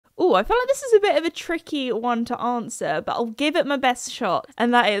I feel like this is a bit of a tricky one to answer, but I'll give it my best shot.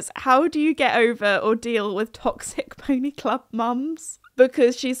 And that is, how do you get over or deal with toxic pony club mums?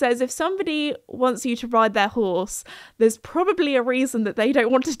 Because she says if somebody wants you to ride their horse, there's probably a reason that they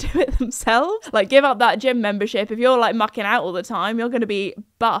don't want to do it themselves. Like, give up that gym membership. If you're like mucking out all the time, you're going to be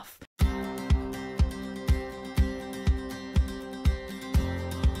buff.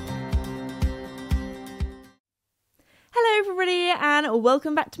 Hello everybody and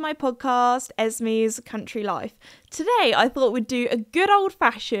welcome back to my podcast, Esme's Country Life. Today I thought we'd do a good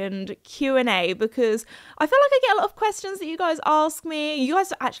old-fashioned Q&A because I feel like I get a lot of questions that you guys ask me. You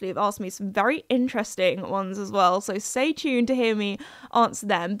guys actually have asked me some very interesting ones as well, so stay tuned to hear me answer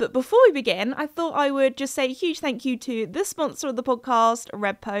them. But before we begin, I thought I would just say a huge thank you to the sponsor of the podcast,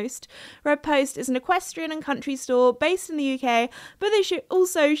 Red Post. Red Post is an equestrian and country store based in the UK, but they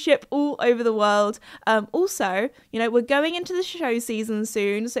also ship all over the world. Also, you know, we're going into the show season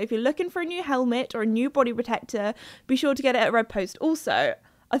soon, so if you're looking for a new helmet or a new body protector, be sure to get it at Red Post. Also,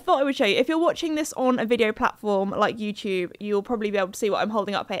 I thought I would show you, if you're watching this on a video platform like YouTube, you'll probably be able to see what I'm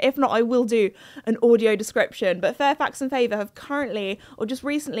holding up here. If not, I will do an audio description. But Fairfax and Favour have currently, or just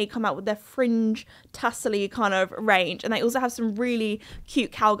recently, come out with their fringe tassel-y kind of range. And they also have some really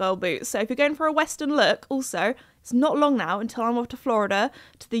cute cowgirl boots. So if you're going for a Western look, also, it's not long now until I'm off to Florida,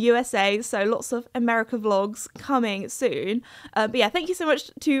 to the USA, so lots of America vlogs coming soon. But yeah, thank you so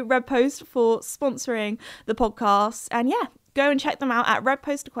much to Red Post for sponsoring the podcast. And yeah, go and check them out at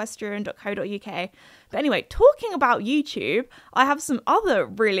redpostequestrian.co.uk. But anyway, talking about YouTube, I have some other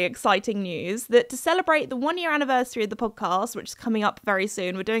really exciting news that to celebrate the 1 year anniversary of the podcast, which is coming up very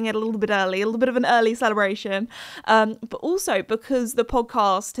soon, we're doing it a little bit early, a little bit of an early celebration, but also because the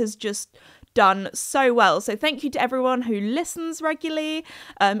podcast has just done so well. So thank you to everyone who listens regularly,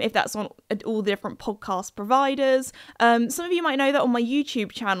 if that's on all the different podcast providers. Some of you might know that on my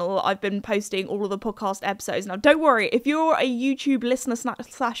YouTube channel, I've been posting all of the podcast episodes. Now, don't worry, if you're a YouTube listener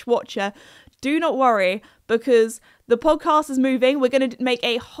 / watcher, do not worry, because the podcast is moving. We're going to make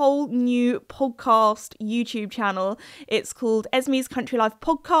a whole new podcast YouTube channel. It's called Esme's Country Life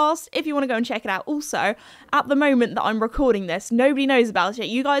Podcast, if you want to go and check it out. Also, at the moment that I'm recording this, nobody knows about it.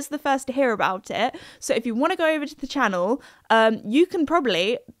 You guys are the first to hear about it. So if you want to go over to the channel, you can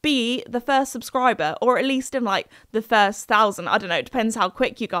probably be the first subscriber, or at least in like the first 1,000. I don't know, it depends how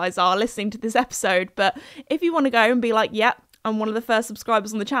quick you guys are listening to this episode. But if you want to go and be like, yep, I'm one of the first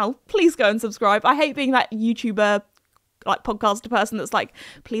subscribers on the channel, please go and subscribe. I hate being that YouTuber, like podcaster person that's like,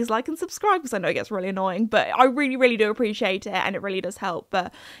 please like and subscribe, because I know it gets really annoying, but I really, really do appreciate it, and it really does help.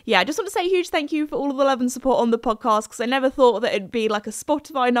 But yeah, I just want to say a huge thank you for all of the love and support on the podcast, because I never thought that it'd be like a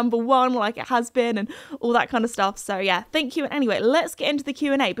Spotify #1 like it has been and all that kind of stuff. So yeah, thank you. Anyway, let's get into the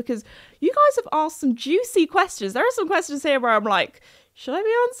Q&A, because you guys have asked some juicy questions. There are some questions here where I'm like, should I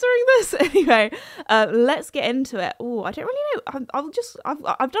be answering this? Anyway, let's get into it. Oh, I don't really know.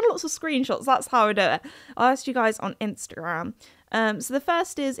 I've done lots of screenshots. That's how I do it. I asked you guys on Instagram. So the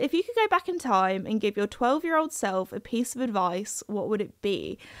first is, if you could go back in time and give your 12-year-old self a piece of advice, what would it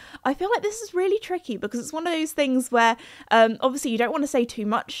be? I feel like this is really tricky, because it's one of those things where obviously you don't want to say too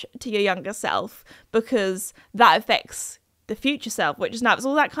much to your younger self, because that affects the future self, which is now, it's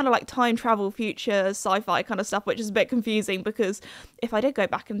all that kind of like time travel, future, sci-fi kind of stuff, which is a bit confusing, because if I did go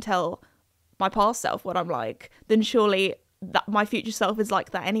back and tell my past self what I'm like, then surely that my future self is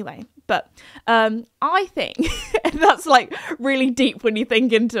like that anyway. But I think, and that's like really deep when you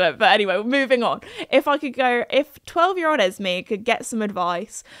think into it, but anyway, moving on. If 12-year-old Esme could get some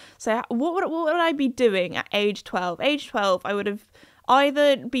advice, so what would I be doing at age 12? Age 12, I would have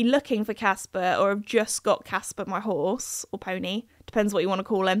either be looking for Casper, or have just got Casper, my horse or pony, depends what you want to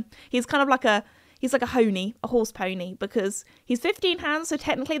call him. He's kind of like a honey, a horse pony, because he's 15 hands, so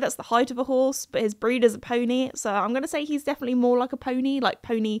technically that's the height of a horse, but his breed is a pony, so I'm going to say he's definitely more like a pony, like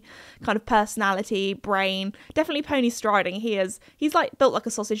pony kind of personality, brain, definitely pony striding. He's like built like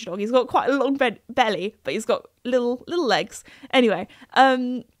a sausage dog. He's got quite a long belly, but he's got little legs. Anyway,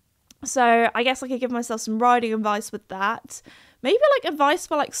 so I guess I could give myself some riding advice with that. Maybe like advice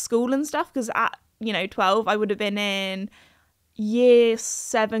for like school and stuff, because at 12 I would have been in year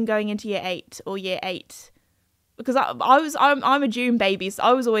 7 going into year 8 or year 8, because I'm a June baby, so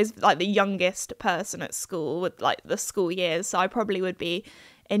I was always like the youngest person at school with like the school years, so I probably would be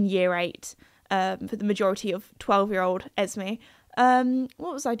in year 8 for the majority of 12-year-old Esme.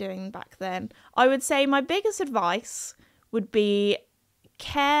 What was I doing back then? I would say my biggest advice would be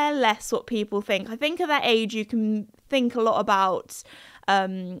care less what people think. I think at that age you can think a lot about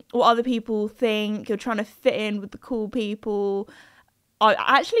what other people think. You're trying to fit in with the cool people.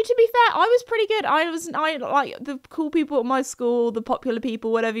 actually, to be fair, I was pretty good. I like the cool people at my school, the popular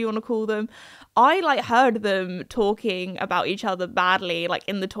people, whatever you want to call them. I like heard them talking about each other badly, like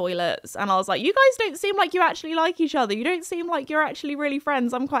in the toilets, and I was like, you guys don't seem like you actually like each other. You don't seem like you're actually really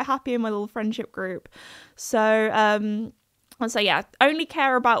friends. I'm quite happy in my little friendship group. So yeah, only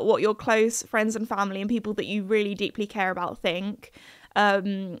care about what your close friends and family and people that you really deeply care about think.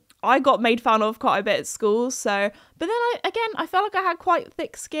 I got made fun of quite a bit at school, so, but then I felt like I had quite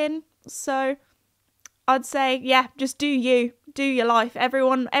thick skin, so I'd say, yeah, just do your life.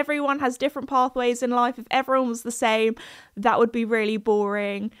 Everyone has different pathways in life. If everyone was the same, that would be really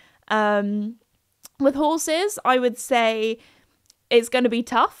boring. With horses, I would say it's going to be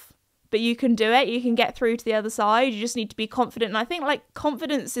tough, but you can do it. You can get through to the other side. You just need to be confident. And I think like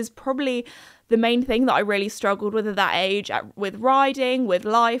confidence is probably the main thing that I really struggled with at that age, with riding, with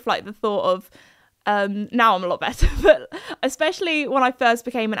life, like the thought of, now I'm a lot better, but especially when I first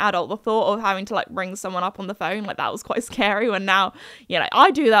became an adult, the thought of having to like ring someone up on the phone, like that was quite scary. When now, you know,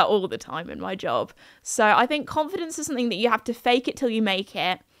 I do that all the time in my job. So I think confidence is something that you have to fake it till you make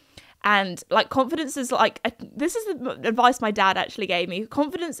it. And like confidence is like, this is the advice my dad actually gave me.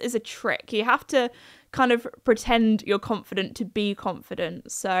 Confidence is a trick. You have to kind of pretend you're confident to be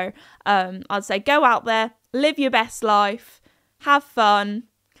confident. So I'd say go out there, live your best life, have fun.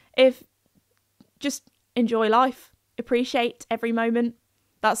 Just enjoy life, appreciate every moment.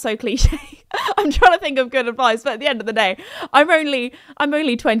 That's so cliche. I'm trying to think of good advice, but at the end of the day, I'm only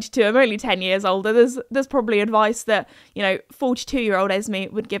 22. I'm only 10 years older. There's probably advice that, you know, 42-year-old Esme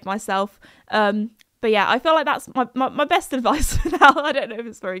would give myself. But yeah, I feel like that's my best advice for now. I don't know if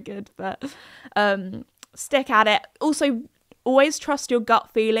it's very good, but stick at it. Also, always trust your gut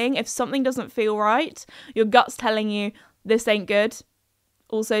feeling. If something doesn't feel right, your gut's telling you this ain't good,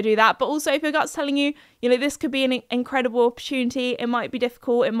 also do that. But also if your gut's telling you, you know, this could be an incredible opportunity, it might be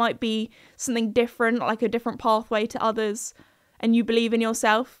difficult, it might be something different, like a different pathway to others, and you believe in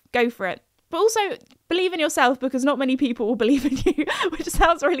yourself, go for it. But also believe in yourself, because not many people will believe in you, which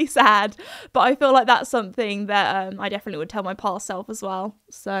sounds really sad, but I feel like that's something that I definitely would tell my past self as well.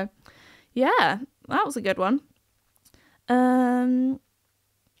 So yeah, that was a good one.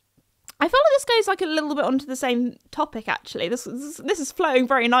 I feel like this goes like a little bit onto the same topic, actually. This is flowing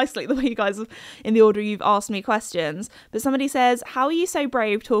very nicely, the way you guys have, in the order you've asked me questions. But somebody says, how are you so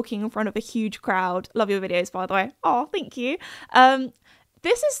brave talking in front of a huge crowd? Love your videos, by the way. Oh, thank you.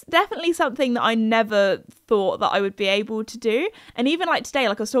 This is definitely something that I never thought that I would be able to do. And even like today,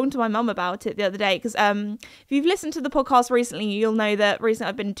 like I was talking to my mum about it the other day, because if you've listened to the podcast recently, you'll know that recently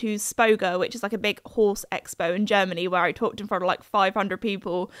I've been to Spoga, which is like a big horse expo in Germany, where I talked in front of like 500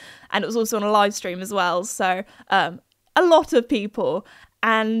 people, and it was also on a live stream as well. So a lot of people.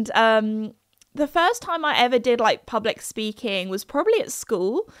 And the first time I ever did like public speaking was probably at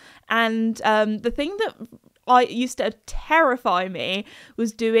school. And the thing that I used to terrify me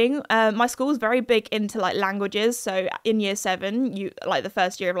was doing, my school was very big into like languages. So in year 7, you like the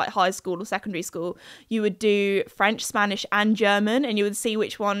first year of like high school or secondary school, you would do French, Spanish and German, and you would see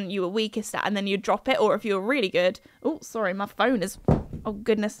which one you were weakest at, and then you'd drop it. Or if you were really good, oh sorry, my phone is, oh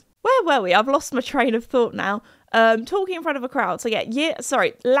goodness, where were we? I've lost my train of thought now. Talking in front of a crowd. So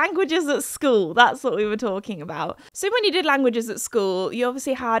languages at school. That's what we were talking about. So when you did languages at school, you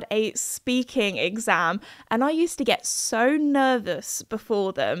obviously had a speaking exam, and I used to get so nervous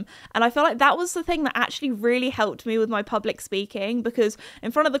before them. And I feel like that was the thing that actually really helped me with my public speaking, because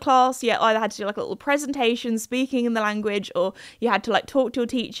in front of the class, you either had to do like a little presentation speaking in the language, or you had to like talk to your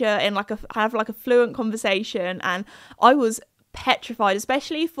teacher and have a fluent conversation. And I was petrified,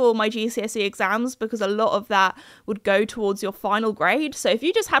 especially for my GCSE exams, because a lot of that would go towards your final grade. So if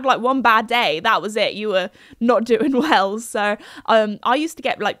you just had like one bad day, that was it, you were not doing well. So I used to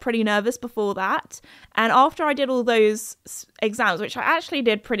get like pretty nervous before that, and after I did all those exams, which I actually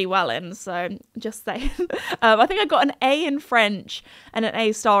did pretty well in, so just saying, I think I got an A in French and an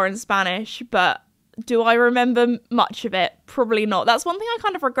A star in Spanish, but do I remember much of it? Probably not. That's one thing I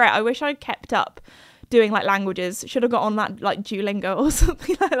kind of regret. I wish I'd kept up doing like languages. Should have got on that like Duolingo or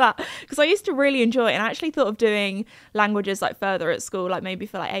something like that, because I used to really enjoy it, and I actually thought of doing languages like further at school, like maybe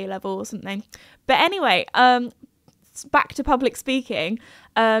for like A level or something. But anyway, back to public speaking.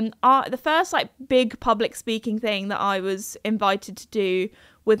 The first like big public speaking thing that I was invited to do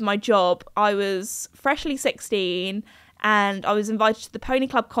with my job, I was freshly 16, and I was invited to the Pony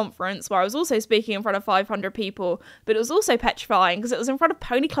Club conference, where I was also speaking in front of 500 people, but it was also petrifying because it was in front of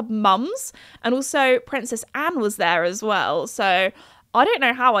Pony Club mums, and also Princess Anne was there as well. So I don't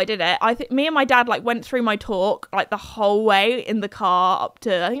know how I did it. I think me and my dad like went through my talk like the whole way in the car up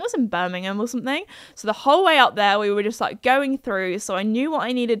to, I think it was in Birmingham or something. So the whole way up there, we were just like going through. So I knew what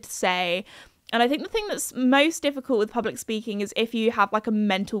I needed to say. And I think the thing that's most difficult with public speaking is if you have like a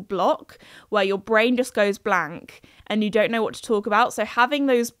mental block where your brain just goes blank and you don't know what to talk about. So having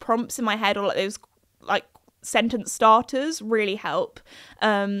those prompts in my head or like those like sentence starters really help.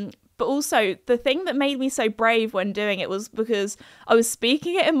 But also, the thing that made me so brave when doing it was because I was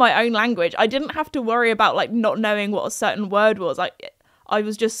speaking it in my own language. I didn't have to worry about like not knowing what a certain word was. Like, I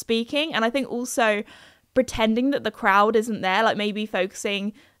was just speaking. And I think also pretending that the crowd isn't there, like maybe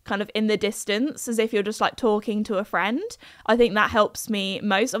focusing kind of in the distance as if you're just like talking to a friend. I think that helps me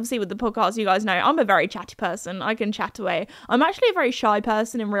most. Obviously with the podcast, you guys know I'm a very chatty person. I can chat away. I'm actually a very shy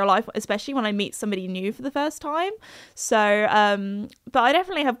person in real life, especially when I meet somebody new for the first time. So but I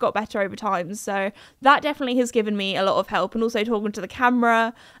definitely have got better over time, so that definitely has given me a lot of help. And also talking to the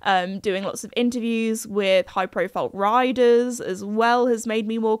camera, doing lots of interviews with high profile riders as well has made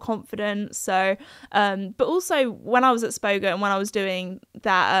me more confident. So but also when I was at Spoga and when I was doing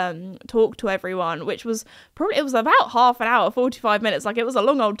that talk to everyone, which was probably, it was about half an hour, 45 minutes, like it was a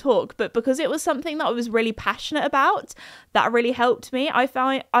long old talk, but because it was something that I was really passionate about, that really helped me. I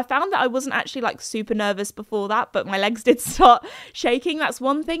found that I wasn't actually like super nervous before that, but my legs did start shaking. That's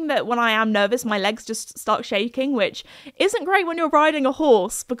one thing, that when I am nervous my legs just start shaking, which isn't great when you're riding a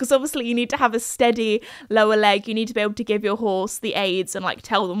horse, because obviously you need to have a steady lower leg. You need to be able to give your horse the aids and like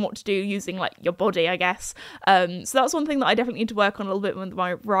tell them what to do using like your body, I guess. So that's one thing that I definitely need to work on a little bit with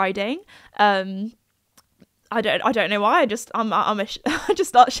my riding. I don't know why. I just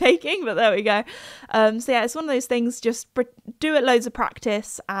start shaking, but there we go. So yeah, it's one of those things. Just do it loads of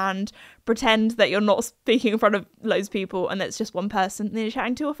practice and pretend that you're not speaking in front of loads of people and it's just one person and you're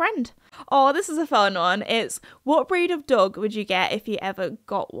chatting to a friend. Oh, this is a fun one. It's, what breed of dog would you get if you ever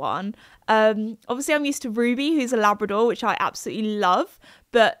got one? Obviously I'm used to Ruby, who's a Labrador, which I absolutely love.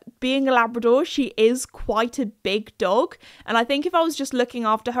 But being a Labrador, she is quite a big dog. And I think if I was just looking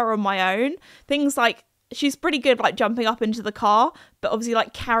after her on my own, things like, she's pretty good like jumping up into the car, but obviously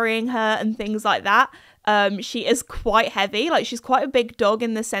like carrying her and things like that. She is quite heavy. Like, she's quite a big dog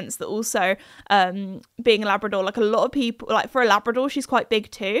in the sense that also being a Labrador, like a lot of people, like for a Labrador, she's quite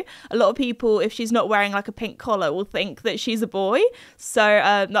big too. A lot of people, if she's not wearing like a pink collar, will think that she's a boy. So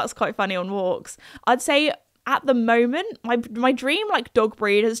that's quite funny on walks. I'd say at the moment, my dream like dog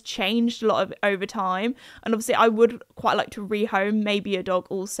breed has changed a lot over time, and obviously I would quite like to rehome maybe a dog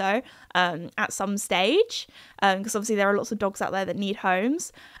also at some stage, because obviously there are lots of dogs out there that need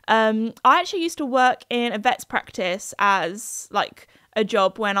homes. I actually used to work in a vet's practice as like a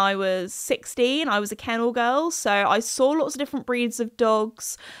job when I was 16. I was a kennel girl, so I saw lots of different breeds of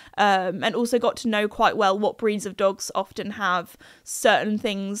dogs, and also got to know quite well what breeds of dogs often have certain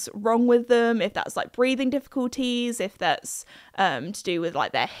things wrong with them, if that's like breathing difficulties, if that's to do with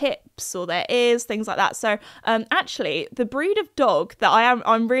like their hips or their ears, things like that. So actually the breed of dog that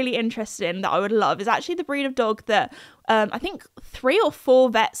I'm really interested in, that I would love, is actually the breed of dog that I think 3 or 4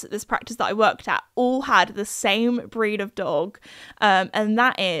 vets at this practice that I worked at all had the same breed of dog, and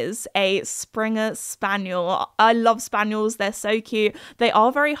that is a Springer Spaniel. I love Spaniels. They're so cute. They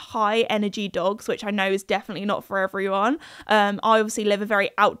are very high energy dogs, which I know is definitely not for everyone. I obviously live a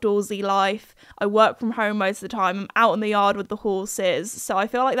very outdoorsy life. I work from home most of the time. I'm out in the yard with the horses, so I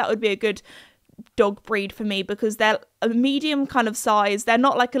feel like that would be a good dog breed for me, because they're a medium kind of size. They're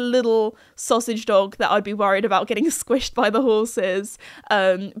not like a little sausage dog that I'd be worried about getting squished by the horses,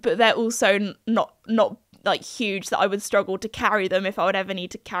 but they're also not like huge that I would struggle to carry them if I would ever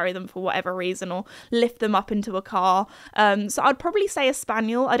need to carry them for whatever reason, or lift them up into a car. So I'd probably say a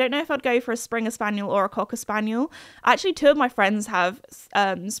Spaniel. I don't know if I'd go for a Springer Spaniel or a Cocker Spaniel. Actually, 2 of my friends have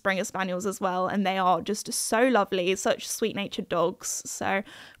Springer Spaniels as well, and they are just so lovely, such sweet-natured dogs. So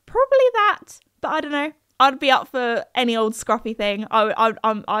probably that, but I don't know. I'd be up for any old scruffy thing.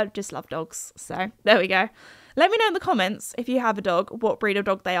 I just love dogs. So there we go. Let me know in the comments if you have a dog, what breed of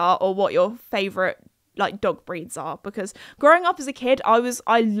dog they are, or what your favourite like dog breeds are, because growing up as a kid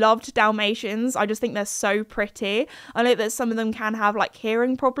I loved Dalmatians. I just think they're so pretty. I know that some of them can have like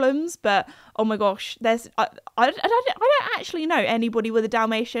hearing problems, but oh my gosh, I don't actually know anybody with a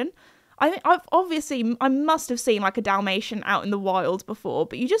Dalmatian. I think I must have seen like a Dalmatian out in the wild before,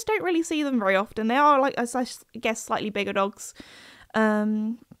 but you just don't really see them very often. They are like, I guess, slightly bigger dogs.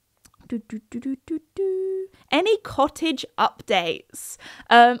 Any cottage updates?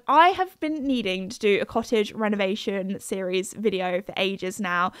 I have been needing to do a cottage renovation series video for ages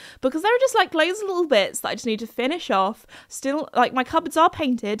now, because there are just like loads of little bits that I just need to finish off. Still, like, my cupboards are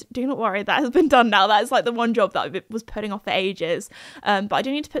painted, do not worry, that has been done now. That is like the one job that I was putting off for ages. But I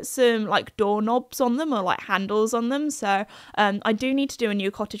do need to put some like doorknobs on them, or like handles on them, so I do need to do a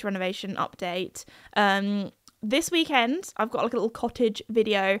new cottage renovation update. This weekend I've got like a little cottage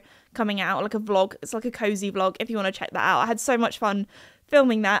video coming out, like a vlog. It's like a cozy vlog if you want to check that out. I had so much fun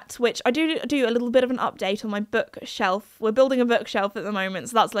filming that, which I do a little bit of an update on my bookshelf. We're building a bookshelf at the moment,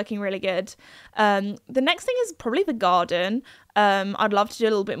 so that's looking really good. The next thing is probably the garden. I'd love to do a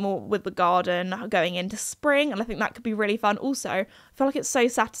little bit more with the garden going into spring, and I think that could be really fun. Also, I feel like it's so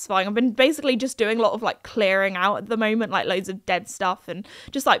satisfying. I've been basically just doing a lot of like clearing out at the moment, like loads of dead stuff and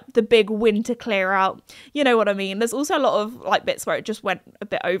just like the big winter clear out. You know what I mean? There's also a lot of like bits where it just went a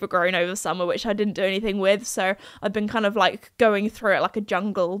bit overgrown over summer, which I didn't do anything with, so I've been kind of like going through it like a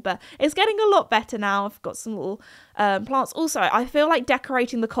jungle, but it's getting a lot better now. I've got some little plants. Also, I feel like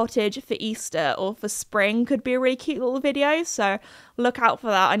decorating the cottage for Easter or for spring could be a really cute little video, so look out for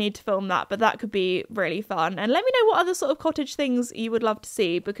that. I need to film that, but that could be really fun. And let me know what other sort of cottage things you would love to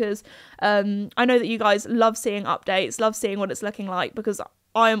see, because I know that you guys love seeing updates, love seeing what it's looking like, because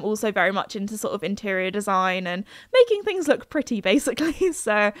I am also very much into sort of interior design and making things look pretty, basically.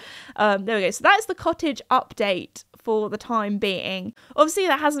 So there we go. So that's the cottage update for the time being. Obviously,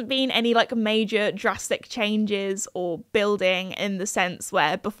 there hasn't been any like major drastic changes or building, in the sense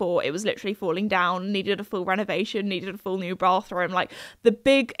where before it was literally falling down, needed a full renovation, needed a full new bathroom. Like, the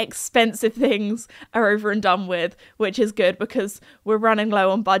big expensive things are over and done with, which is good because we're running low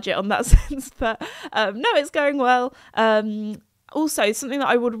on budget on that sense. But no, it's going well. Also, something that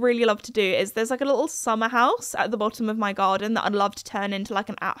I would really love to do is there's like a little summer house at the bottom of my garden that I'd love to turn into like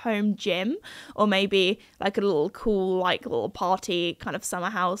an at-home gym, or maybe like a little cool like little party kind of summer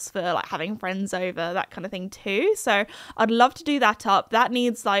house for like having friends over, that kind of thing too. So I'd love to do that up. That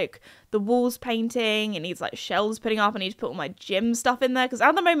needs like the walls painting, it needs like shelves putting up. I need to put all my gym stuff in there, because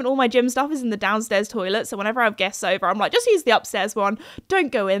at the moment all my gym stuff is in the downstairs toilet, so whenever I have guests over, I'm like, just use the upstairs one,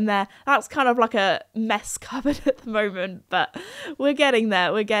 don't go in there. That's kind of like a mess cupboard at the moment, but we're getting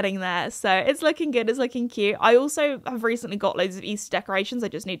there. So it's looking good, it's looking cute. I also have recently got loads of Easter decorations, I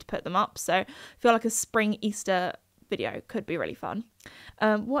just need to put them up, so I feel like a spring Easter video could be really fun.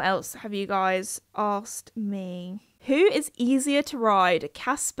 What else have you guys asked me? Who is easier to ride,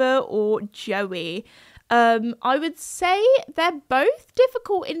 Casper or Joey? I would say they're both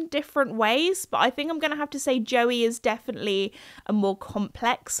difficult in different ways, but I think I'm going to have to say Joey is definitely a more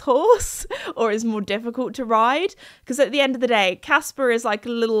complex horse, or is more difficult to ride, because at the end of the day, Casper is like a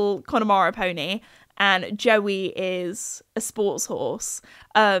little Connemara pony, and Joey is a sports horse.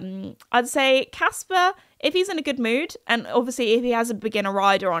 I'd say Casper, if he's in a good mood, and obviously if he has a beginner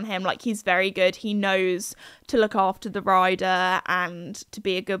rider on him, like, he's very good, he knows to look after the rider and to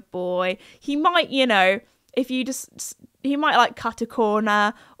be a good boy. He might, you know, he might like cut a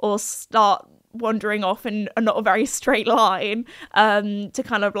corner or start wandering off in a not a very straight line, to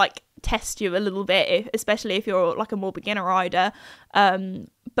kind of like test you a little bit, especially if you're like a more beginner rider.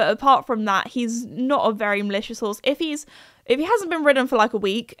 But apart from that, he's not a very malicious horse. If he hasn't been ridden for like a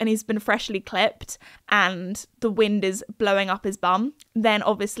week and he's been freshly clipped and the wind is blowing up his bum, then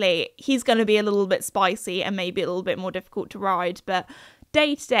obviously he's going to be a little bit spicy and maybe a little bit more difficult to ride. But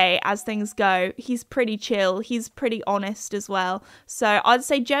day to day, as things go, he's pretty chill. He's pretty honest as well. So I'd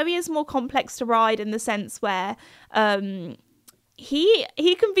say Joey is more complex to ride in the sense where he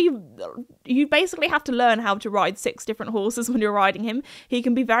can be, you basically have to learn how to ride 6 different horses when you're riding him. He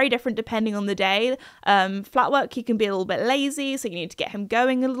can be very different depending on the day. Flat work, he can be a little bit lazy, so you need to get him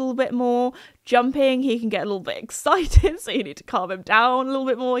going a little bit more. Jumping, he can get a little bit excited, so you need to calm him down a little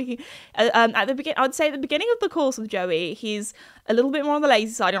bit more. I'd say at the beginning of the course with Joey, he's a little bit more on the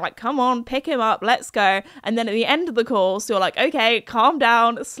lazy side. You're like, come on, pick him up, let's go. And then at the end of the course, you're like, okay, calm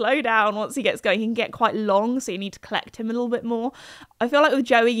down, slow down. Once he gets going, he can get quite long, so you need to collect him a little bit more. I feel like with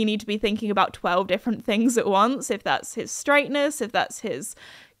Joey, you need to be thinking about 12 different things at once. If that's his straightness, if that's his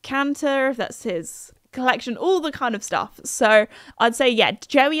canter, if that's his collection, all the kind of stuff. So I'd say, yeah,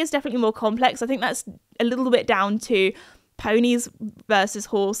 Joey is definitely more complex. I think that's a little bit down to ponies versus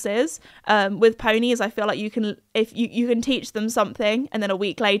horses. With ponies, I feel like you can teach them something and then a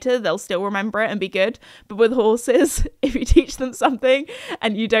week later they'll still remember it and be good. But with horses, if you teach them something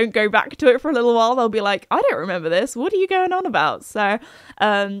and you don't go back to it for a little while, they'll be like, I don't remember this. What are you going on about? So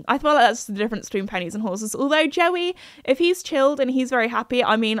I feel like that's the difference between ponies and horses. Although Joey, if he's chilled and he's very happy,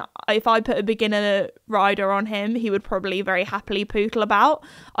 I mean, if I put a beginner rider on him, he would probably very happily pootle about.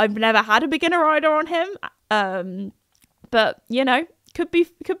 I've never had a beginner rider on him. But, you know, could be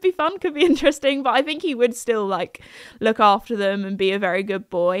fun, could be interesting. But I think he would still, like, look after them and be a very good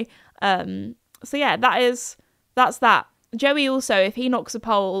boy. So, yeah, that's that. Joey also, if he knocks a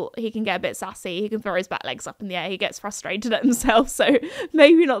pole, he can get a bit sassy. He can throw his back legs up in the air. He gets frustrated at himself. So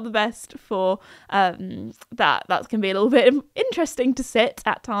maybe not the best for that. That can be a little bit interesting to sit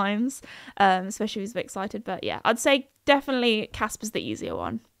at times, especially if he's a bit excited. But, yeah, I'd say definitely Casper's the easier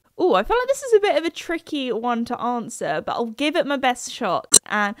one. Oh, I feel like this is a bit of a tricky one to answer, but I'll give it my best shot.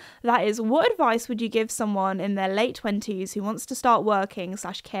 And that is, what advice would you give someone in their late 20s who wants to start working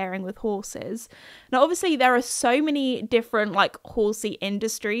 / caring with horses? Now, obviously, there are so many different, like, horsey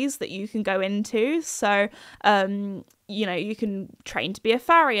industries that you can go into. So, you know, you can train to be a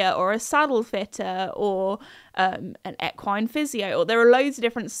farrier or a saddle fitter or an equine physio, or there are loads of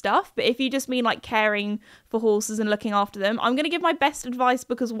different stuff. But if you just mean like caring for horses and looking after them, I'm going to give my best advice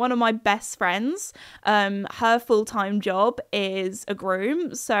because one of my best friends, her full-time job is a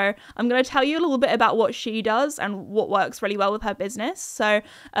groom. So I'm going to tell you a little bit about what she does and what works really well with her business. So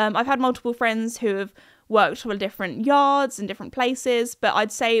I've had multiple friends who have worked for different yards and different places, but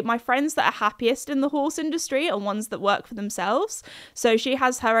I'd say my friends that are happiest in the horse industry are ones that work for themselves. So she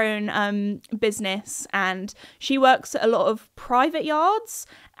has her own business and she works at a lot of private yards,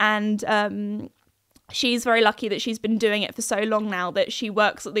 and she's very lucky that she's been doing it for so long now that she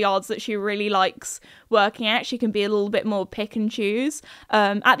works at the yards that she really likes working at. She can be a little bit more pick and choose.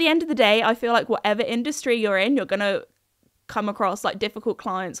 At the end of the day, I feel like whatever industry you're in, you're going to come across like difficult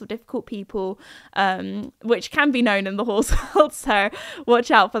clients or difficult people, which can be known in the horse world, so watch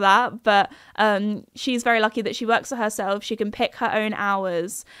out for that. But she's very lucky that she works for herself. She can pick her own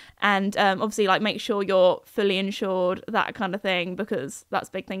hours and obviously like make sure you're fully insured, that kind of thing, because that's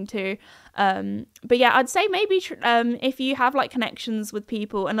a big thing too. But yeah, I'd say maybe if you have like connections with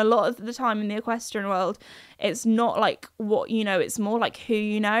people, and a lot of the time in the equestrian world it's not like what you know, it's more like who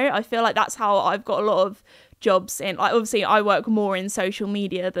you know. I feel like that's how I've got a lot of jobs in. Like, obviously I work more in social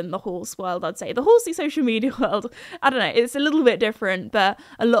media than the horse world. I'd say the horsey social media world, I don't know, it's a little bit different, but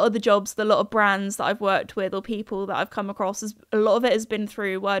a lot of the jobs, a lot of brands that I've worked with or people that I've come across, a lot of it has been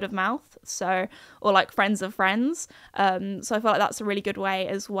through word of mouth, so, or like friends of friends. So I feel like that's a really good way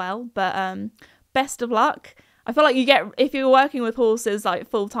as well. But best of luck. I feel like if you're working with horses like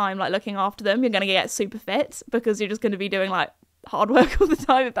full time, like looking after them, you're going to get super fit because you're just going to be doing like hard work all the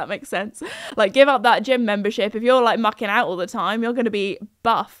time, if that makes sense. Like, give up that gym membership. If you're like mucking out all the time, you're going to be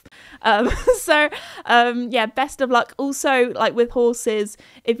buff. Yeah, best of luck. Also, like with horses,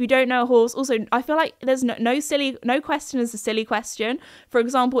 if you don't know a horse, also I feel like there's no question is a silly question. For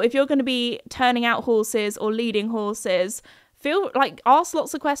example, if you're going to be turning out horses or leading horses, ask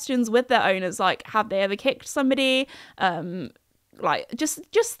lots of questions with their owners, like have they ever kicked somebody, like just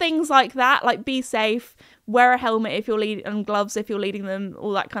things like that. Like, be safe, wear a helmet if you're leading, and gloves if you're leading them,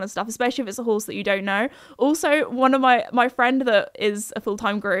 all that kind of stuff, especially if it's a horse that you don't know. Also, one of my friend that is a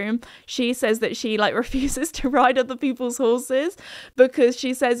full-time groom, she says that she like refuses to ride other people's horses because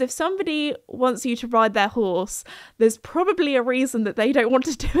she says if somebody wants you to ride their horse, there's probably a reason that they don't want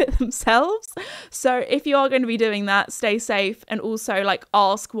to do it themselves. So if you are going to be doing that, stay safe, and also like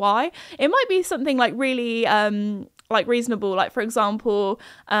ask why. It might be something like really like reasonable, like for example,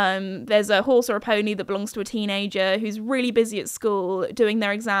 there's a horse or a pony that belongs to a teenager who's really busy at school doing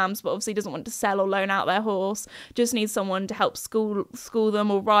their exams, but obviously doesn't want to sell or loan out their horse, just needs someone to help school them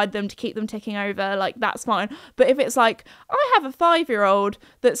or ride them to keep them ticking over, like that's fine. But if it's like, I have a 5-year-old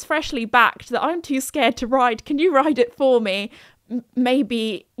that's freshly backed that I'm too scared to ride, can you ride it for me?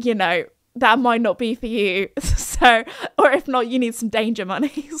 Maybe, you know, that might not be for you. So, or if not, you need some danger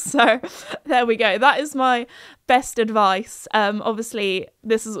money. So there we go. That is my best advice. Obviously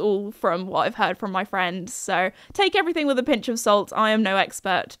this is all from what I've heard from my friends, so take everything with a pinch of salt. I am no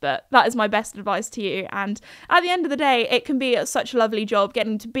expert, but that is my best advice to you. And at the end of the day, it can be such a lovely job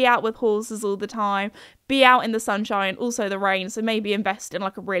getting to be out with horses all the time, be out in the sunshine, also the rain. So maybe invest in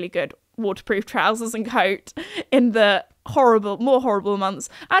like a really good waterproof trousers and coat in the more horrible months.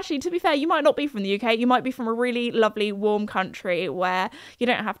 Actually, to be fair, you might not be from the UK, you might be from a really lovely warm country where you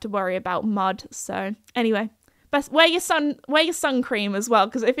don't have to worry about mud. So anyway, wear your sun cream as well,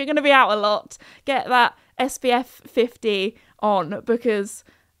 because if you're going to be out a lot, get that SPF 50 on, because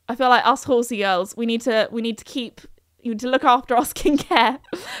I feel like us horsey girls, we need to look after our skincare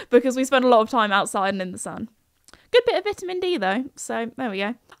because we spend a lot of time outside and in the sun. Good bit of vitamin D though, so there we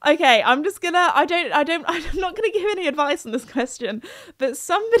go. Okay, I'm not gonna give any advice on this question, but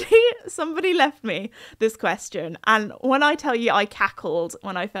somebody left me this question, and when I tell you I cackled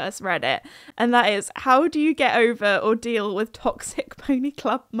when I first read it, and that is, how do you get over or deal with toxic pony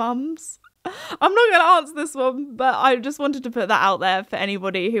club mums? I'm not going to answer this one, but I just wanted to put that out there for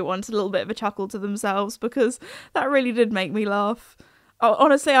anybody who wants a little bit of a chuckle to themselves, because that really did make me laugh. Oh,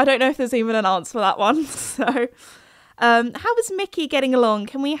 honestly, I don't know if there's even an answer for that one. So, how is Mickey getting along?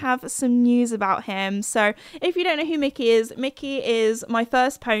 Can we have some news about him? So, if you don't know who Mickey is my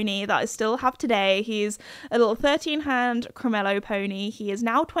first pony that I still have today. He's a little 13-hand Cremello pony. He is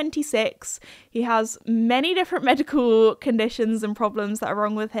now 26. He has many different medical conditions and problems that are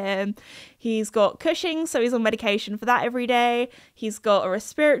wrong with him. He's got Cushing, so he's on medication for that every day. He's got a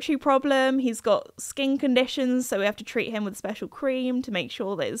respiratory problem. He's got skin conditions, so we have to treat him with special cream to make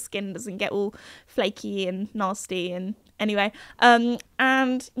sure that his skin doesn't get all flaky and nasty. And anyway,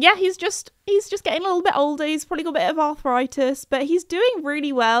 and yeah, he's just getting a little bit older. He's probably got a bit of arthritis, but he's doing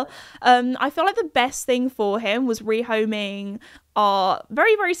really well. I feel like the best thing for him was rehoming our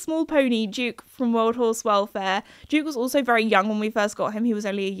very, very small pony, Duke, from World Horse Welfare. Duke was also very young when we first got him. He was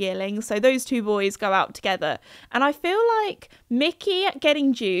only a yearling, so those two boys go out together. And I feel like Mickey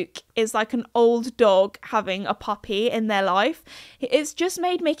getting Duke is like an old dog having a puppy in their life. It's just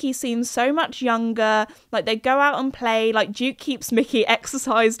made Mickey seem so much younger. Like, they go out and play. Like, Duke keeps Mickey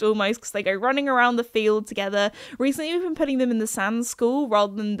exercised almost, because they go running around the field together. Recently, we've been putting them in the sand school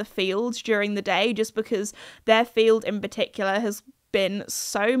rather than the field during the day, just because their field in particular has been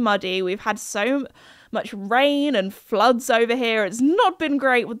so muddy. We've had so much rain and floods over here. It's not been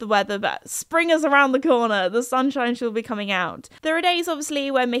great with the weather, but spring is around the corner. The sunshine should be coming out. There are days, obviously,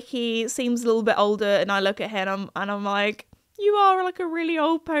 where Mickey seems a little bit older, and I look at him and I'm like, you are like a really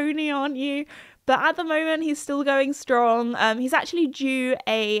old pony, aren't you? But at the moment, he's still going strong. He's actually due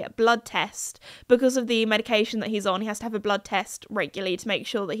a blood test because of the medication that he's on. He has to have a blood test regularly to make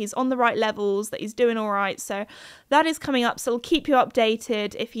sure that he's on the right levels, that he's doing all right. So that is coming up. So I'll keep you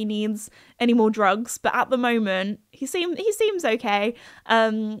updated if he needs any more drugs. But at the moment, he seems okay.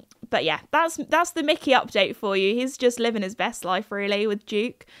 But yeah, that's the Mickey update for you. He's just living his best life, really, with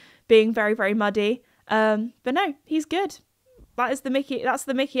Duke being very, very muddy. But no, he's good. That's the Mickey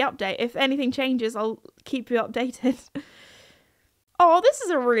update. If anything changes, I'll keep you updated. Oh, this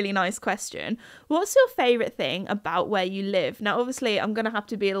is a really nice question. What's your favourite thing about where you live? Now, obviously, I'm going to have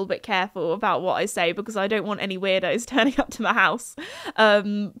to be a little bit careful about what I say because I don't want any weirdos turning up to my house.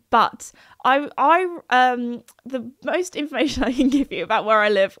 But the most information I can give you about where I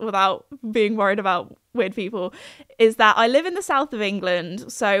live without being worried about weird people is that I live in the south of England,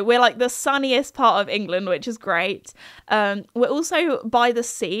 so we're like the sunniest part of England, which is great. We're also by the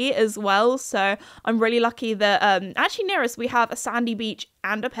sea as well, so I'm really lucky that actually near us we have a sandy beach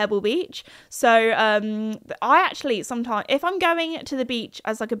and a pebble beach. So I actually sometimes, if I'm going to the beach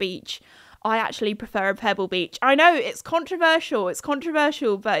as like a beach, I actually prefer a pebble beach. I know it's controversial,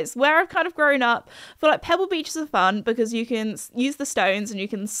 but it's where I've kind of grown up. I feel like pebble beaches are fun because you can use the stones and you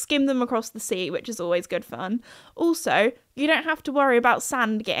can skim them across the sea, which is always good fun. Also, you don't have to worry about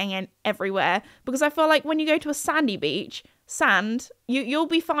sand getting in everywhere, because I feel like when you go to a sandy beach, you'll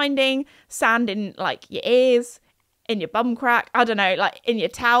be finding sand in like your ears, in your bum crack, I don't know, like in your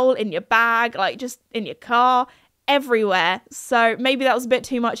towel, in your bag, like just in your car, everywhere. So maybe that was a bit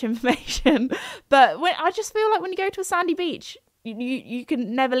too much information, but I just feel like when you go to a sandy beach, you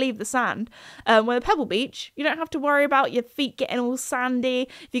can never leave the sand. With a pebble beach, you don't have to worry about your feet getting all sandy.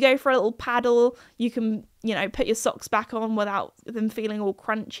 If you go for a little paddle, you can, put your socks back on without them feeling all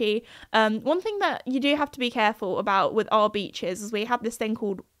crunchy. One thing that you do have to be careful about with our beaches is we have this thing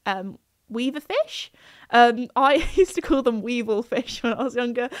called weaver fish. I used to call them weevil fish when I was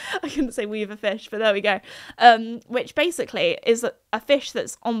younger. I couldn't say weaver fish, but there we go. Which basically is a fish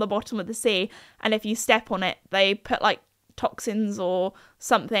that's on the bottom of the sea, and if you step on it, they put like toxins or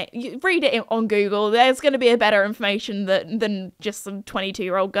something. You read it on Google. There's going to be a better information than just some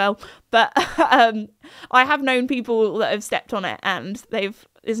 22-year-old girl. But I have known people that have stepped on it and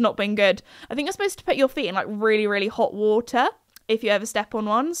it's not been good. I think you're supposed to put your feet in like really, really hot water if you ever step on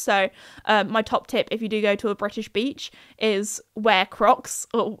one. So my top tip, if you do go to a British beach, is wear Crocs.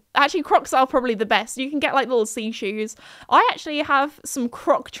 Or actually, Crocs are probably the best. You can get like little sea shoes. I actually have some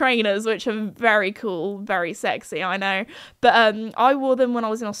Croc trainers, which are very cool, very sexy, I know. But I wore them when I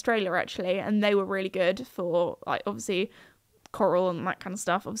was in Australia, actually, and they were really good for, like, obviously coral and that kind of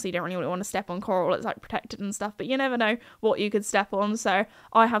stuff. Obviously you don't really want to step on coral, it's like protected and stuff, but you never know what you could step on. So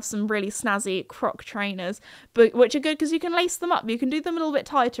I have some really snazzy Croc trainers, but which are good because you can lace them up, you can do them a little bit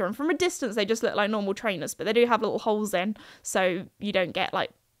tighter, and from a distance they just look like normal trainers, but they do have little holes in so you don't get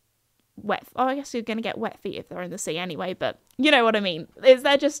like wet. Oh, I guess you're gonna get wet feet if they're in the sea anyway, but you know what I mean.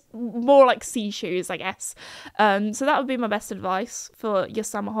 They're just more like sea shoes, I guess. So that would be my best advice for your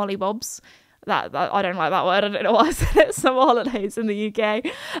summer hollybobs. That I don't like that word. I don't know why I said it. Summer holidays in the UK.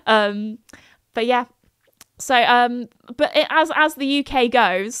 But yeah. So but as the UK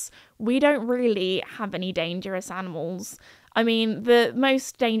goes, we don't really have any dangerous animals. I mean, the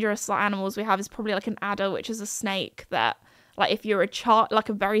most dangerous animals we have is probably like an adder, which is a snake that, like, if you're a child, like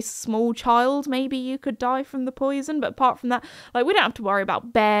a very small child, maybe you could die from the poison. But apart from that, like, we don't have to worry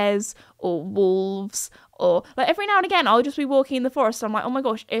about bears or wolves, or like every now and again, I'll just be walking in the forest. And I'm like, oh my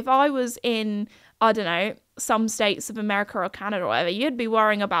gosh, if I was in, I don't know, some states of America or Canada or whatever, you'd be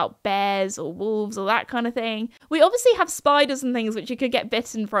worrying about bears or wolves or that kind of thing. We obviously have spiders and things which you could get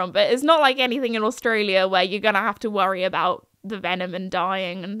bitten from, but it's not like anything in Australia where you're going to have to worry about the venom and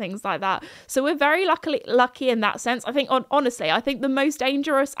dying and things like that. So we're very lucky in that sense. I think honestly, I think the most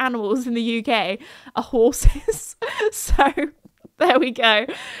dangerous animals in the UK are horses. So there we go.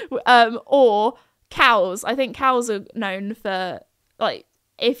 Or cows. I think cows are known for, like,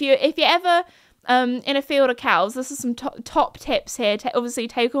 if you ever in a field of cows, this is some top tips here. Obviously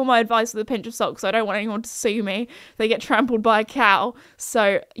take all my advice with a pinch of salt, because I don't want anyone to sue me if they get trampled by a cow.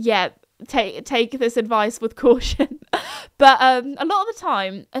 So yeah, take this advice with caution. But a lot of the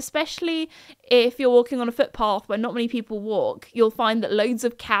time, especially if you're walking on a footpath where not many people walk, you'll find that loads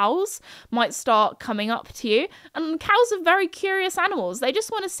of cows might start coming up to you. And cows are very curious animals. They just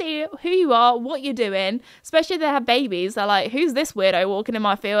want to see who you are, what you're doing, especially if they have babies. They're like, who's this weirdo walking in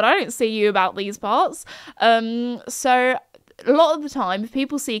my field? I don't see you about these parts. So a lot of the time, if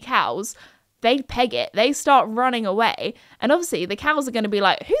people see cows, they peg it, they start running away, and obviously the cows are going to be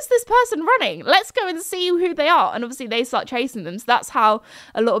like, who's this person running? Let's go and see who they are. And obviously they start chasing them. So that's how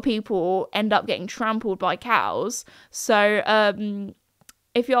a lot of people end up getting trampled by cows. So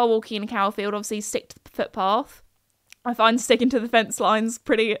if you are walking in a cow field, obviously stick to the footpath. I find sticking to the fence lines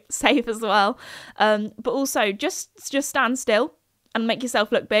pretty safe as well. But also just stand still and make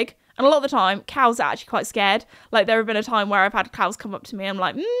yourself look big. And a lot of the time, cows are actually quite scared. Like, there have been a time where I've had cows come up to me and I'm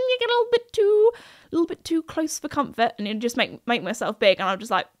like, you get a little bit too close for comfort, and it just make myself big, and I'm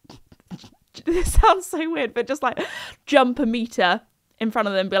just like, this sounds so weird, but just like jump a meter in front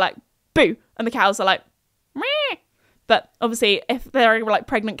of them and be like, boo, and the cows are like, meh. But obviously, if they're like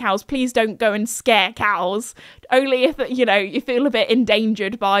pregnant cows, please don't go and scare cows. Only if, you know, you feel a bit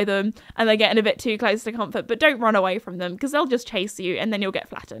endangered by them and they're getting a bit too close to comfort. But don't run away from them, because they'll just chase you and then you'll get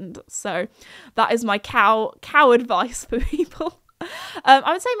flattened. So that is my cow advice for people.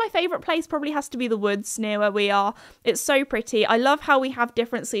 I would say my favourite place probably has to be the woods near where we are. It's so pretty. I love how we have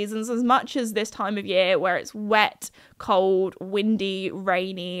different seasons, as much as this time of year where it's wet, cold, windy,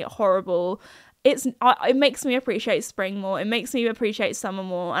 rainy, horrible. It makes me appreciate spring more. It makes me appreciate summer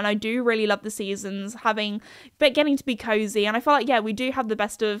more. And I do really love the seasons, getting to be cozy. And I feel like, yeah, we do have the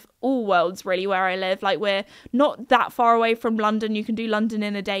best of all worlds, really, where I live. Like, we're not that far away from London. You can do London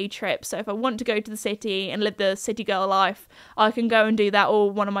in a day trip. So if I want to go to the city and live the city girl life, I can go and do that, or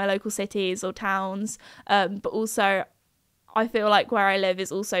one of my local cities or towns. But also, I feel like where I live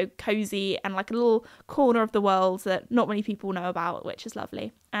is also cozy and like a little corner of the world that not many people know about, which is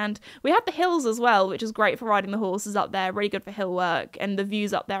lovely. And we have the hills as well, which is great for riding the horses up there, really good for hill work, and the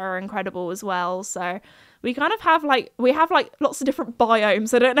views up there are incredible as well. So we kind of have lots of different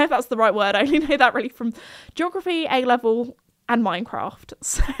biomes. I don't know if that's the right word. I only know that really from geography, A-level, and Minecraft.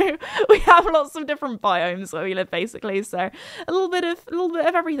 So we have lots of different biomes where we live, basically. So a little bit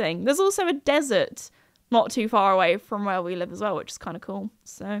of everything. There's also a desert not too far away from where we live as well, which is kind of cool.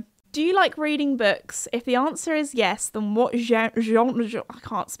 So, do you like reading books? If the answer is yes, then what genre, I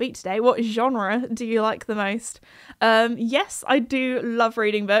can't speak today, what genre do you like the most? Yes, I do love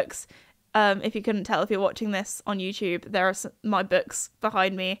reading books. If you couldn't tell if you're watching this on YouTube, there are my books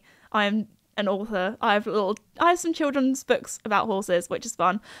behind me. I am an author. I have some children's books about horses, which is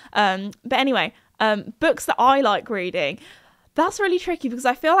fun. But anyway, books that I like reading, that's really tricky, because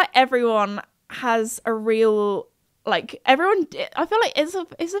I feel like everyone has a real, like, I feel like it's a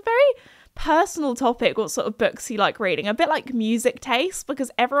very personal topic, what sort of books you like reading. A bit like music taste, because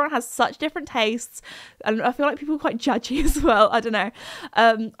everyone has such different tastes, and I feel like people are quite judgy as well. I don't know.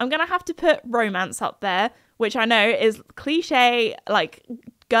 I'm gonna have to put romance up there, which I know is cliche, like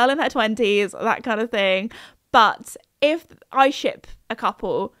girl in her 20s, that kind of thing. But if I ship a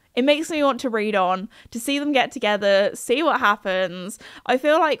couple, It makes me want to read on, to see them get together, see what happens. I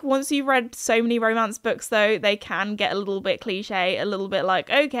feel like once you've read so many romance books, though, they can get a little bit cliche, a little bit like,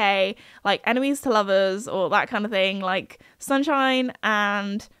 okay, like enemies to lovers or that kind of thing, like Sunshine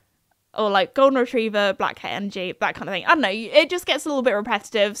and... or like Golden Retriever, Black Cat Energy, that kind of thing. I don't know, it just gets a little bit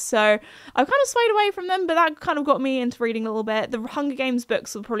repetitive, so I've kind of swayed away from them, but that kind of got me into reading a little bit. The Hunger Games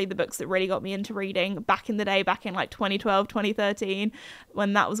books were probably the books that really got me into reading back in the day, back in like 2012, 2013,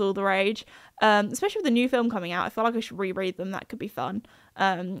 when that was all the rage. Especially with the new film coming out, I feel like I should reread them. That could be fun.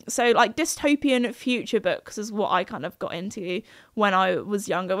 So like dystopian future books is what I kind of got into when I was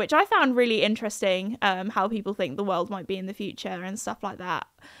younger, which I found really interesting, how people think the world might be in the future and stuff like that,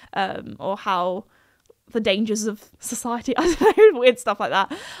 or how the dangers of society, I don't know, weird stuff like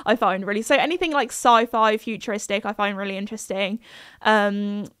that I find really, so anything like sci-fi, futuristic, I find really interesting.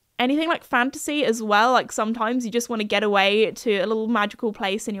 Anything like fantasy as well, like sometimes you just want to get away to a little magical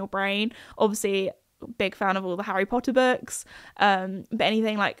place in your brain. Obviously, big fan of all the Harry Potter books, but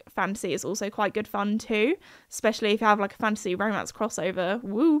anything like fantasy is also quite good fun too, especially if you have like a fantasy romance crossover.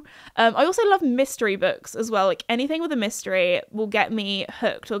 Woo! I also love mystery books as well. Like anything with a mystery will get me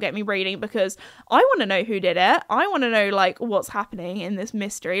hooked or get me reading, because I want to know who did it. I want to know like what's happening in this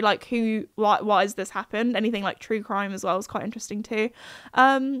mystery, like why has this happened. Anything like true crime as well is quite interesting too.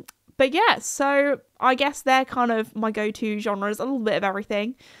 But yeah, so I guess they're kind of my go-to genres, a little bit of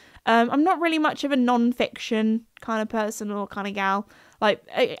everything. I'm not really much of a non-fiction kind of person or kind of gal. Like,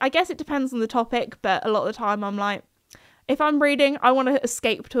 I guess it depends on the topic, but a lot of the time I'm like, if I'm reading, I want to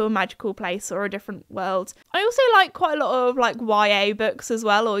escape to a magical place or a different world. I also like quite a lot of like YA books as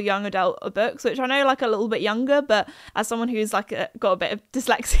well, or young adult books, which I know like a little bit younger, but as someone who's like got a bit of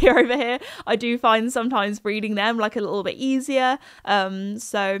dyslexia over here, I do find sometimes reading them like a little bit easier.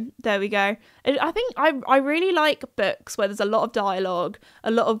 So there we go. I think I really like books where there's a lot of dialogue,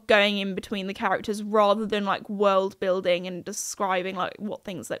 a lot of going in between the characters, rather than like world building and describing like what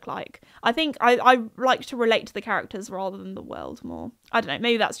things look like. I think I like to relate to the characters rather than the world more. I don't know,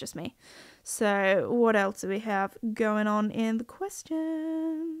 maybe that's just me. So what else do we have going on in the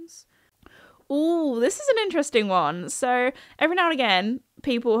questions? Oh, this is an interesting one. So every now and again,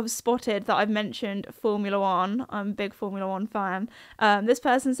 people have spotted that I've mentioned Formula One. I'm a big Formula One fan. This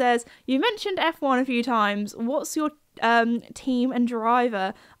person says, you mentioned F1 a few times. What's your team and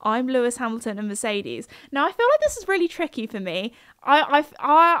driver? I'm Lewis Hamilton and Mercedes. Now I feel like this is really tricky for me. I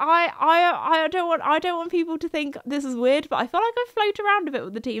don't want people to think this is weird, but I feel like I float around a bit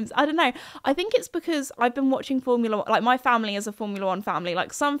with the teams. I don't know. I think it's because I've been watching Formula One. Like my family is a Formula One family.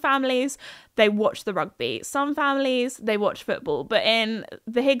 Like some families, they watch the rugby. Some families, they watch football. But in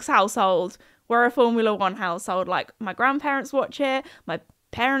the Higgs household, we're a Formula One household. Like my grandparents watch it. My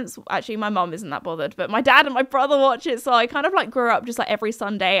parents, actually my mum isn't that bothered, but my dad and my brother watch it. So I kind of like grew up just like every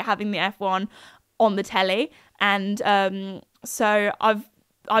Sunday having the F1 on the telly. And so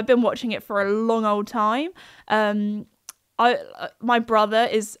I've been watching it for a long old time. My brother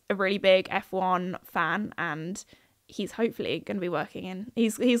is a really big F1 fan, and he's hopefully going to be working in,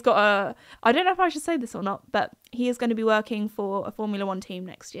 he's got a, I don't know if I should say this or not, but he is going to be working for a Formula One team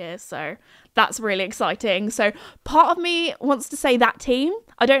next year, so that's really exciting. So part of me wants to say that team.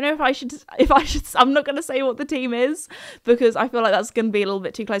 I don't know if I should, I'm not going to say what the team is, because I feel like that's going to be a little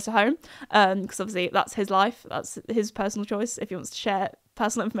bit too close to home, because obviously that's his life, that's his personal choice if he wants to share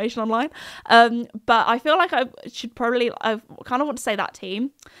personal information online. But I feel like I kind of want to say that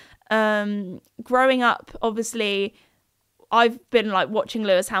team. Growing up, obviously, I've been like watching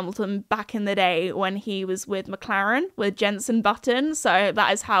Lewis Hamilton back in the day when he was with McLaren, with Jenson Button. So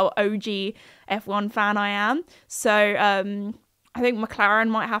that is how OG F1 fan I am. So I think McLaren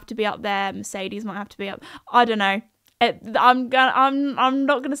might have to be up there. Mercedes might have to be up. I don't know. I'm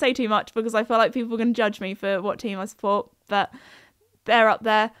not gonna say too much because I feel like people are gonna judge me for what team I support. But they're up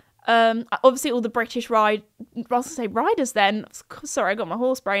there. Obviously all the British riders then, sorry, I got my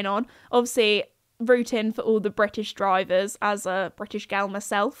horse brain on, obviously rooting for all the British drivers as a British gal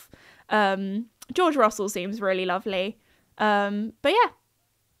myself. George Russell seems really lovely, but yeah,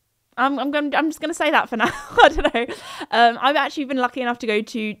 I'm just gonna say that for now. I don't know. I've actually been lucky enough to go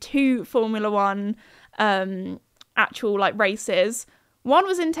to 2 Formula One actual like races. One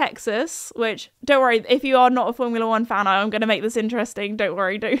was in Texas, which, don't worry, if you are not a Formula One fan, I'm going to make this interesting. Don't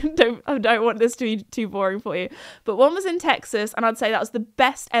worry, I don't want this to be too boring for you. But one was in Texas, and I'd say that was the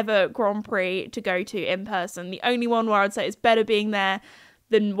best ever Grand Prix to go to in person. The only one where I'd say it's better being there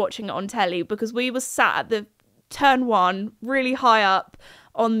than watching it on telly, because we were sat at the turn 1, really high up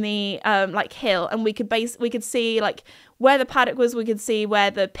on the like hill, and we could see like where the paddock was, we could see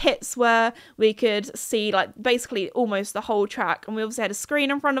where the pits were, we could see like basically almost the whole track, and we obviously had a screen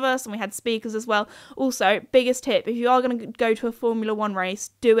in front of us and we had speakers as well. Also, biggest tip, if you are going to go to a Formula 1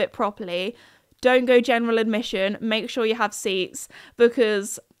 race, do it properly. Don't go general admission, make sure you have seats,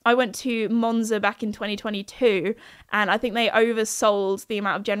 because I went to Monza back in 2022 and I think they oversold the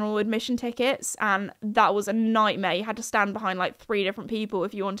amount of general admission tickets, and that was a nightmare. You had to stand behind like 3 different people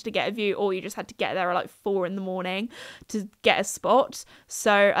if you wanted to get a view, or you just had to get there at like 4 a.m. to get a spot.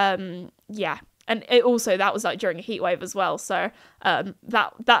 So yeah, and it also, that was like during a heat wave as well, so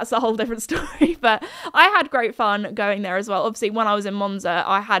that's a whole different story. But I had great fun going there as well. Obviously when I was in Monza,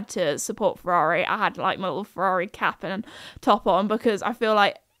 I had to support Ferrari. I had like my little Ferrari cap and top on, because I feel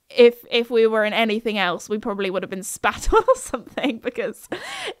like if we were in anything else, we probably would have been spat on or something, because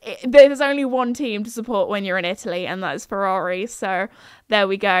there's only one team to support when you're in Italy, and that is Ferrari. So there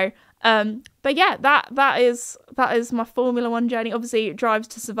we go. But yeah, that is my Formula 1 journey. Obviously, Drives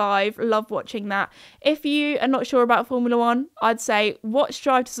to Survive, love watching that. If you are not sure about Formula 1, I'd say watch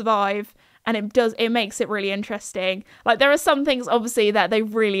Drive to Survive, and it makes it really interesting. Like, there are some things obviously that they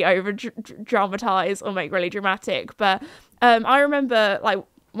really over dramatize or make really dramatic, but I remember like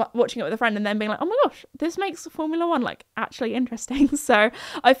watching it with a friend and then being like, oh my gosh, this makes Formula 1 like actually interesting. So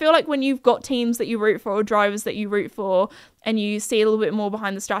I feel like when you've got teams that you root for or drivers that you root for, and you see a little bit more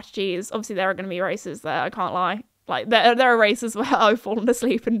behind the strategies, obviously there are going to be races there, I can't lie, like there are races where I've fallen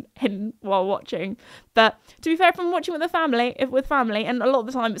asleep in while watching. But to be fair, if I'm watching with family, and a lot of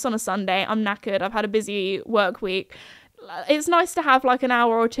the time it's on a Sunday, I'm knackered, I've had a busy work week, it's nice to have like an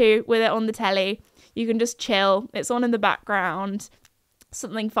hour or two with it on the telly. You can just chill, it's on in the background,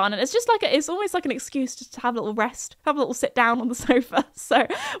 something fun, and it's just like it's almost like an excuse just to have a little rest, have a little sit down on the sofa. So,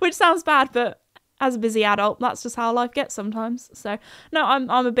 which sounds bad, but as a busy adult, that's just how life gets sometimes. So no, I'm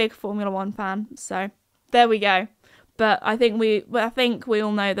a big Formula 1 fan, so there we go. But I think we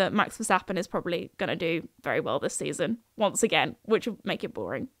all know that Max Verstappen is probably going to do very well this season once again, which will make it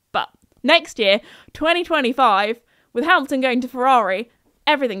boring. But next year, 2025, with Hamilton going to Ferrari,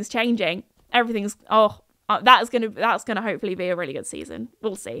 everything's changing. That's gonna hopefully be a really good season.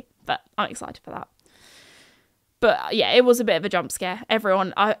 We'll see, but I'm excited for that. But yeah, it was a bit of a jump scare.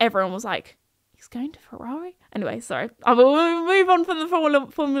 Everyone was like, he's going to Ferrari? Anyway, sorry. I will move on from the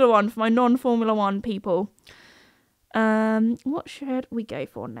Formula 1, for my non-Formula 1 people. What should we go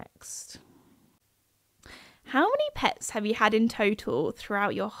for next? How many pets have you had in total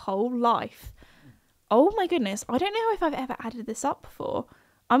throughout your whole life? Oh my goodness, I don't know if I've ever added this up before.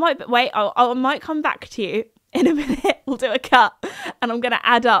 I might come back to you in a minute. We'll do a cut and I'm going to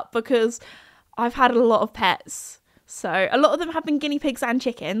add up, because I've had a lot of pets. So a lot of them have been guinea pigs and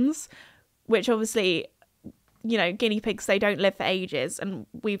chickens, which obviously, you know, guinea pigs, they don't live for ages. And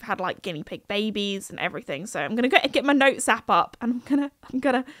we've had like guinea pig babies and everything. So I'm going to get my notes app up, and I'm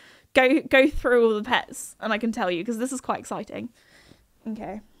going to go through all the pets, and I can tell you, because this is quite exciting.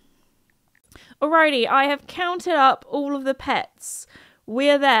 Okay. Alrighty, I have counted up all of the pets.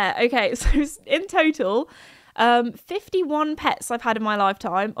 We're there. Okay, so in total, 51 pets I've had in my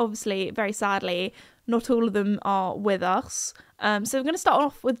lifetime. Obviously, very sadly, not all of them are with us. So we're going to start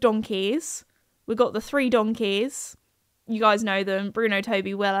off with donkeys. We've got the 3 donkeys. You guys know them, Bruno,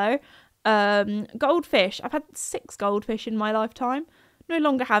 Toby, Willow. Goldfish. I've had 6 goldfish in my lifetime. No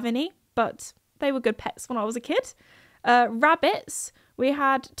longer have any, but they were good pets when I was a kid. Rabbits. We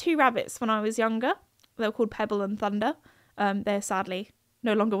had 2 rabbits when I was younger. They were called Pebble and Thunder. They're sadly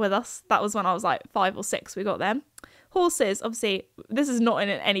no longer with us. That was when I was like 5 or 6 we got them. Horses, obviously, this is not in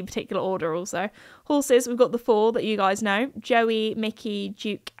any particular order also. Horses, we've got the 4 that you guys know. Joey, Mickey,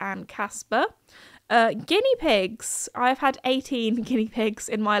 Duke and Casper. Guinea pigs. I've had 18 guinea pigs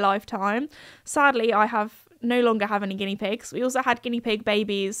in my lifetime. Sadly, I no longer have any guinea pigs. We also had guinea pig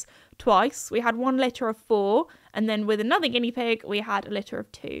babies twice. We had 1 litter of 4, and then with another guinea pig, we had a litter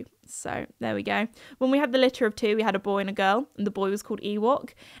of 2. So there we go. When we had the litter of 2, we had a boy and a girl, and the boy was called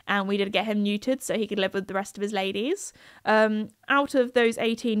Ewok, and we did get him neutered so he could live with the rest of his ladies. Out of those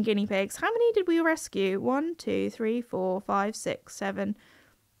 18 guinea pigs, how many did we rescue? 1, 2, 3, 4, 5, 6, 7,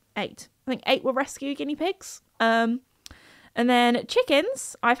 8. I think 8 were rescue guinea pigs. And then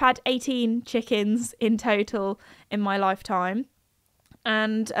chickens, I've had 18 chickens in total in my lifetime.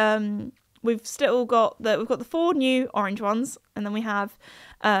 And we've got the 4 new orange ones, and then we have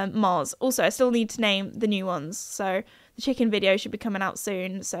Mars. Also, I still need to name the new ones, so the chicken video should be coming out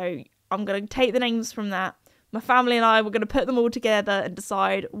soon. So I'm gonna take the names from that, my family and I were going to put them all together and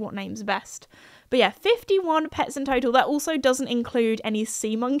decide what name's best. But yeah, 51 pets in total. That also doesn't include any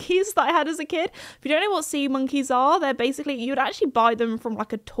sea monkeys that I had as a kid. If you don't know what sea monkeys are, they're basically, you would actually buy them from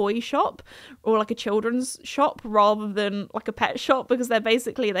like a toy shop or like a children's shop rather than like a pet shop, because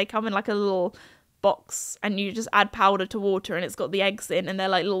they come in like a little box and you just add powder to water and it's got the eggs in, and they're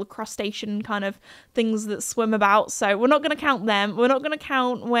like little crustacean kind of things that swim about. So we're not going to count them. We're not going to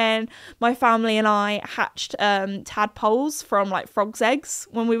count when my family and I hatched tadpoles from like frogs' eggs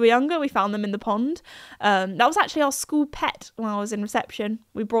when we were younger. We found them in the pond. That was actually our school pet when I was in reception.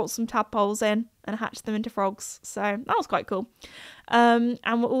 We brought some tadpoles in and hatched them into frogs, so that was quite cool. And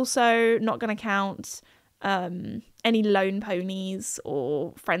we're also not going to count any lone ponies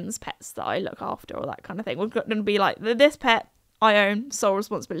or friends' pets that I look after or that kind of thing. We're going to be like, this pet I own, sole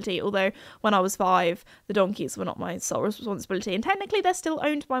responsibility, although when I was 5 the donkeys were not my sole responsibility, and technically they're still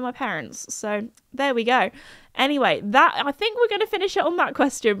owned by my parents, so there we go. Anyway, I think we're going to finish it on that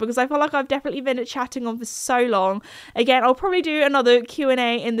question, because I feel like I've definitely been chatting on for so long. Again, I'll probably do another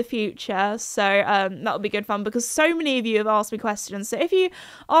Q&A in the future, so that'll be good fun, because so many of you have asked me questions. So if you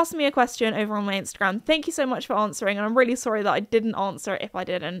asked me a question over on my Instagram, thank you so much for answering, and I'm really sorry that I didn't answer it if I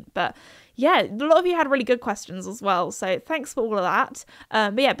didn't, but yeah, a lot of you had really good questions as well, so thanks for all of that.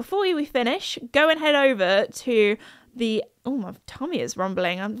 But yeah, before we finish, go and head over to my tummy is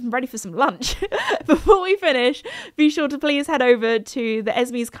rumbling. I'm ready for some lunch. Before we finish, be sure to please head over to the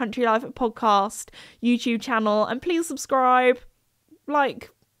Esme's Country Life podcast YouTube channel, and please subscribe, like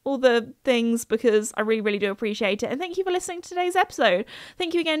all the things, because I really, really do appreciate it. And thank you for listening to today's episode.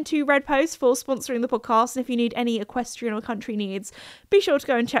 Thank you again to Red Post for sponsoring the podcast. And if you need any equestrian or country needs, be sure to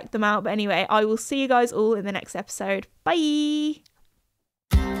go and check them out. But anyway, I will see you guys all in the next episode. Bye!